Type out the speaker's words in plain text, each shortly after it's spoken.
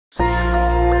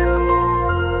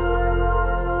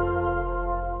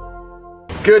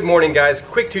Good morning, guys.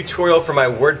 Quick tutorial for my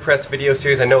WordPress video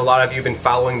series. I know a lot of you have been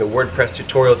following the WordPress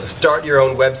tutorials to start your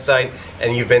own website,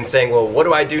 and you've been saying, well, what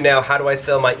do I do now? How do I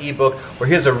sell my ebook? Well,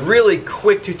 here's a really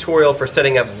quick tutorial for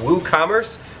setting up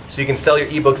WooCommerce so you can sell your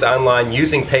ebooks online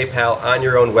using PayPal on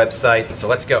your own website. So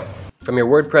let's go. From your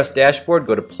WordPress dashboard,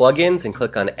 go to Plugins and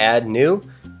click on Add New,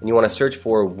 and you want to search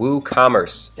for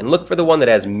WooCommerce and look for the one that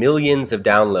has millions of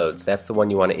downloads. That's the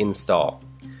one you want to install.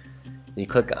 You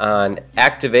click on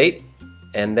Activate,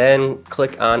 and then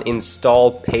click on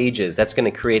Install Pages. That's going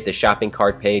to create the shopping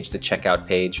cart page, the checkout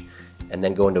page, and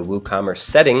then go into WooCommerce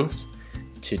settings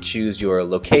to choose your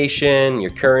location, your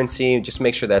currency. Just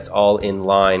make sure that's all in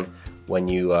line when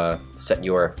you set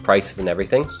your prices and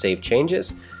everything. Save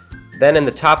changes. Then in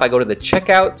the top, I go to the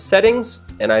checkout settings,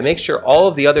 and I make sure all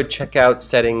of the other checkout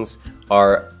settings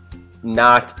are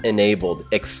not enabled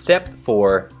except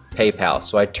for PayPal.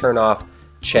 So I turn off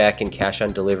check and cash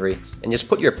on delivery, and just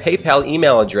put your PayPal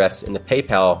email address in the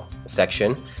PayPal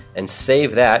section and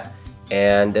save that,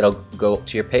 and it'll go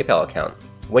to your PayPal account.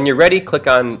 When you're ready, click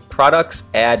on Products,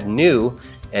 Add New,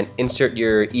 and insert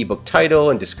your ebook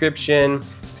title and description.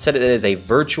 Set it as a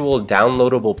virtual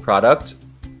downloadable product.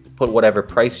 Put whatever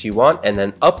price you want, and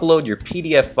then upload your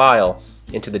PDF file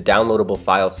into the downloadable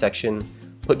file section.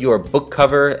 Put your book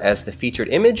cover as the featured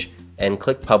image and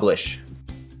click Publish.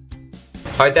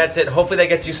 Alright, that's it. Hopefully that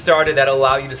gets you started. That'll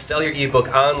allow you to sell your ebook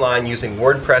online using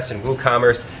WordPress and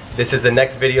WooCommerce. This is the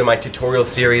next video in my tutorial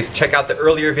series. Check out the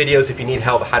earlier videos if you need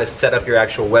help how to set up your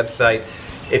actual website.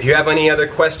 If you have any other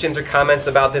questions or comments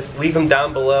about this, leave them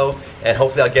down below, and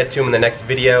hopefully I'll get to them in the next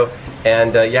video.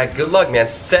 And yeah, good luck, man.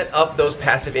 Set up those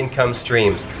passive income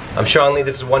streams. I'm Sean Lee.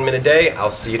 This is 1 Minute a Day.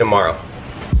 I'll see you tomorrow.